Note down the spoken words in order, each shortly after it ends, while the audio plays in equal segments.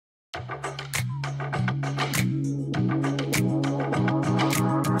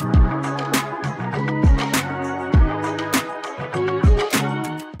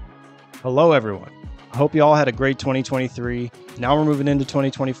Hello everyone. I hope you all had a great 2023. Now we're moving into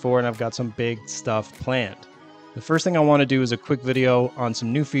 2024 and I've got some big stuff planned. The first thing I want to do is a quick video on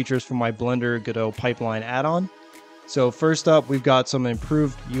some new features from my Blender Godot Pipeline add-on. So first up, we've got some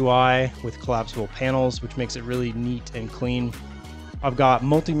improved UI with collapsible panels, which makes it really neat and clean. I've got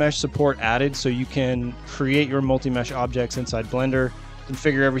Multimesh support added, so you can create your Multimesh objects inside Blender,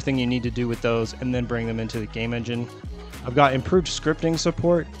 configure everything you need to do with those, and then bring them into the game engine. I've got improved scripting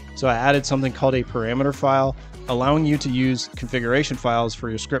support, so I added something called a parameter file, allowing you to use configuration files for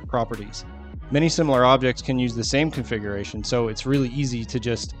your script properties. Many similar objects can use the same configuration, so it's really easy to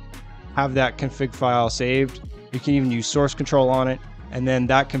just have that config file saved. You can even use source control on it, and then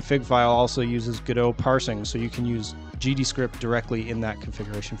that config file also uses Godot parsing, so you can use GDscript directly in that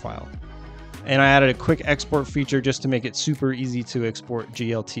configuration file. And I added a quick export feature just to make it super easy to export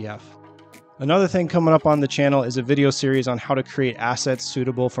GLTF. Another thing coming up on the channel is a video series on how to create assets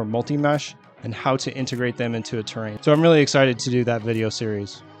suitable for Multimesh and how to integrate them into a terrain. So I'm really excited to do that video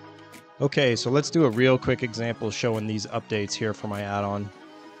series. Okay, so let's do a real quick example showing these updates here for my add-on.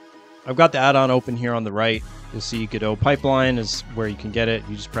 I've got the add-on open here on the right. You'll see Godot Pipeline is where you can get it.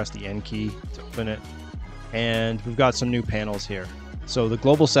 You just press the N key to open it. And we've got some new panels here. So the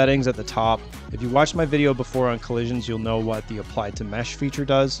global settings at the top. If you watched my video before on collisions, you'll know what the apply to mesh feature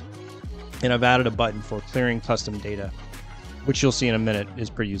does. And I've added a button for clearing custom data, which you'll see in a minute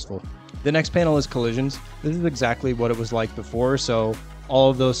is pretty useful. The next panel is collisions. This is exactly what it was like before, so all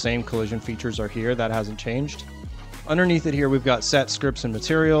of those same collision features are here. That hasn't changed. Underneath it here, we've got set scripts and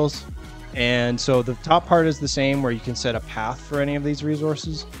materials. And so the top part is the same, where you can set a path for any of these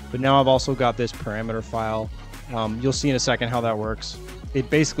resources. But now I've also got this parameter file. You'll see in a second how that works. It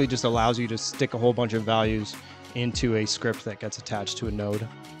basically just allows you to stick a whole bunch of values into a script that gets attached to a node.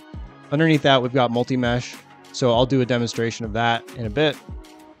 Underneath that, we've got Multimesh. So I'll do a demonstration of that in a bit.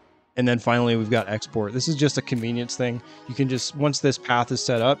 And then finally, we've got export. This is just a convenience thing. You can just, once this path is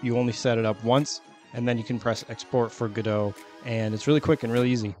set up, you only set it up once, and then you can press export for Godot. And it's really quick and really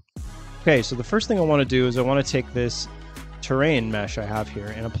easy. Okay, so the first thing I want to do is I want to take this terrain mesh I have here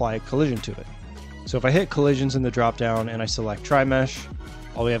and apply a collision to it. So if I hit collisions in the dropdown and I select try mesh,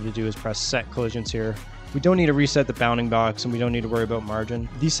 all we have to do is press set collisions here. We don't need to reset the bounding box and we don't need to worry about margin.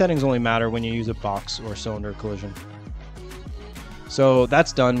 These settings only matter when you use a box or cylinder collision. So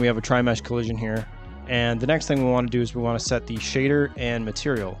that's done. We have a try mesh collision here. And the next thing we want to do is we want to set the shader and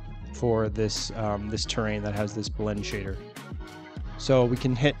material for this, this terrain that has this blend shader. So we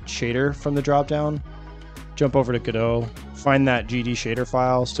can hit shader from the dropdown, jump over to Godot, find that GD shader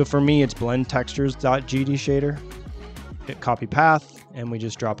file. So for me, it's blendtextures.gdshader. Hit copy path, and we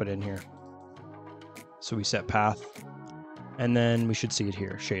just drop it in here. So we set path, and then we should see it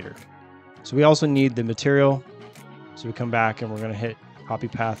here, shader. So we also need the material. So we come back and we're going to hit copy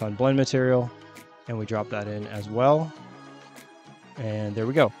path on blend material, and we drop that in as well. And there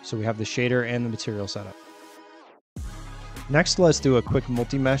we go. So we have the shader and the material set up. Next, let's do a quick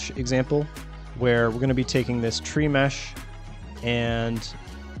multi-mesh example where we're going to be taking this tree mesh and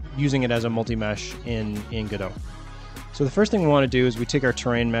using it as a multi-mesh in Godot. So the first thing we want to do is we take our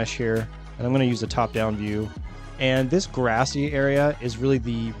terrain mesh here, and I'm going to use a top-down view. And this grassy area is really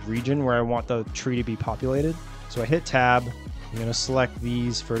the region where I want the tree to be populated. So I hit tab, I'm going to select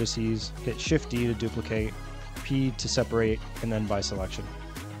these vertices, hit Shift D to duplicate, P to separate, and then by selection.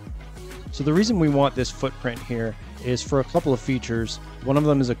 So the reason we want this footprint here is for a couple of features. One of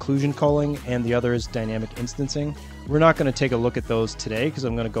them is occlusion culling and the other is dynamic instancing. We're not going to take a look at those today because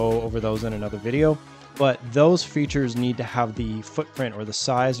I'm going to go over those in another video, but those features need to have the footprint or the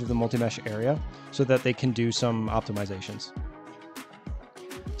size of the multi-mesh area so that they can do some optimizations.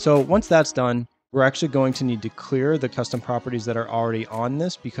 So once that's done, we're actually going to need to clear the custom properties that are already on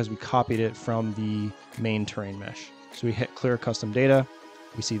this because we copied it from the main terrain mesh. So we hit clear custom data,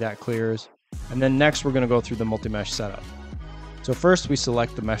 we see that clears, and then next we're going to go through the multi-mesh setup. So first we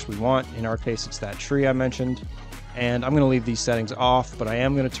select the mesh we want. In our case, it's that tree I mentioned, and I'm going to leave these settings off, but I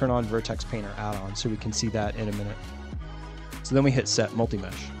am going to turn on Vertex Painter add-on so we can see that in a minute. So then we hit set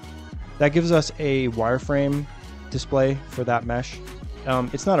multi-mesh. That gives us a wireframe display for that mesh.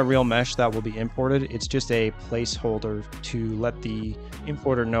 It's not a real mesh that will be imported. It's just a placeholder to let the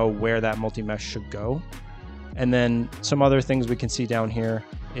importer know where that multi-mesh should go. And then some other things we can see down here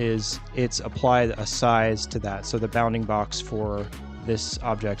is it's applied a size to that. So the bounding box for this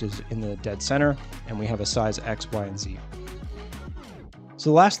object is in the dead center, and we have a size X, Y, and Z. So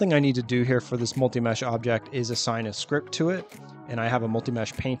the last thing I need to do here for this multi-mesh object is assign a script to it. and I have a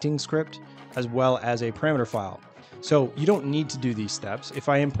Multimesh painting script as well as a parameter file. So you don't need to do these steps. If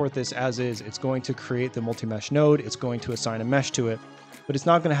I import this as is, it's going to create the Multimesh node, it's going to assign a mesh to it, but it's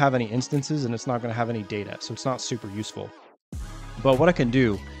not going to have any instances and it's not going to have any data, so it's not super useful. But what I can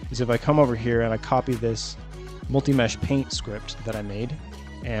do is if I come over here and I copy this Multimesh paint script that I made,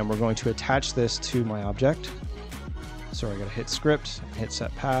 and we're going to attach this to my object. So I got to hit script, hit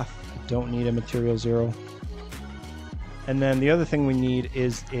set path. I don't need a material 0. And then the other thing we need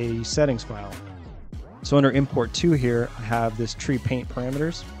is a settings file. So under import 2 here, I have this tree paint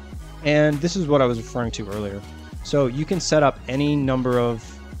parameters. And this is what I was referring to earlier. So you can set up any number of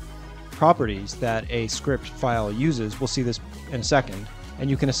properties that a script file uses. We'll see this in a second. And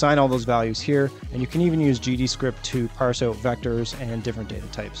you can assign all those values here. And you can even use GDscript to parse out vectors and different data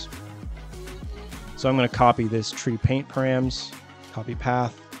types. So I'm going to copy this tree paint params, copy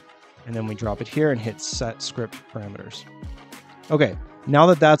path, and then we drop it here and hit set script parameters. Okay, now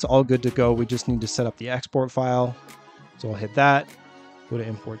that that's all good to go, we just need to set up the export file. So I'll hit that, go to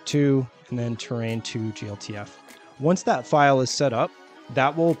import 2, and then terrain to GLTF. Once that file is set up,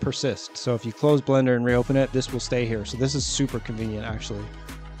 that will persist. So if you close Blender and reopen it, this will stay here. So this is super convenient actually.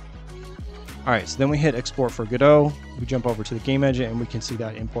 All right, so then we hit export for Godot, we jump over to the game engine and we can see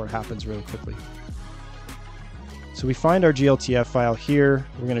that import happens really quickly. So we find our GLTF file here,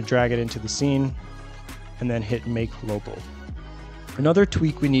 we're going to drag it into the scene, and then hit make local. Another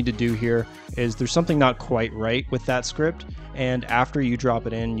tweak we need to do here is there's something not quite right with that script, and after you drop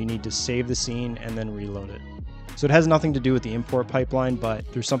it in, you need to save the scene and then reload it. So it has nothing to do with the import pipeline, but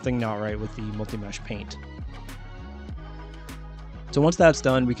there's something not right with the Multimesh paint. So once that's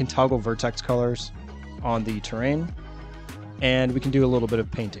done, we can toggle vertex colors on the terrain, and we can do a little bit of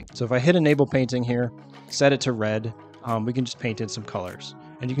painting. So if I hit enable painting here, set it to red, we can just paint in some colors.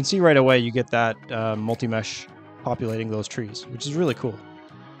 And you can see right away you get that Multimesh populating those trees, which is really cool.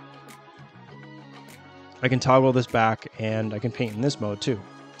 I can toggle this back and I can paint in this mode too.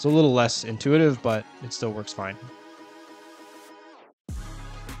 It's a little less intuitive, but it still works fine.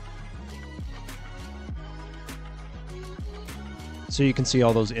 So you can see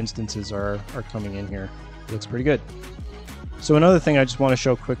all those instances are coming in here. It looks pretty good. So another thing I just want to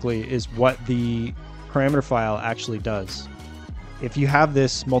show quickly is what the parameter file actually does. If you have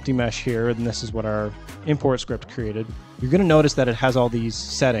this Multimesh here, and this is what our import script created, you're going to notice that it has all these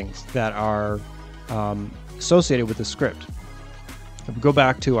settings that are associated with the script. If we go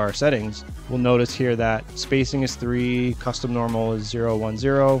back to our settings, we'll notice here that spacing is 3, custom normal is 0, 1,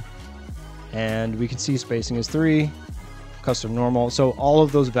 0, and we can see spacing is 3, custom normal. So all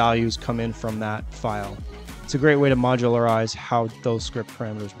of those values come in from that file. It's a great way to modularize how those script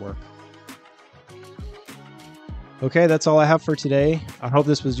parameters work. Okay, that's all I have for today. I hope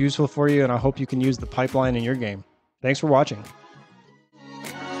this was useful for you, and I hope you can use the pipeline in your game. Thanks for watching.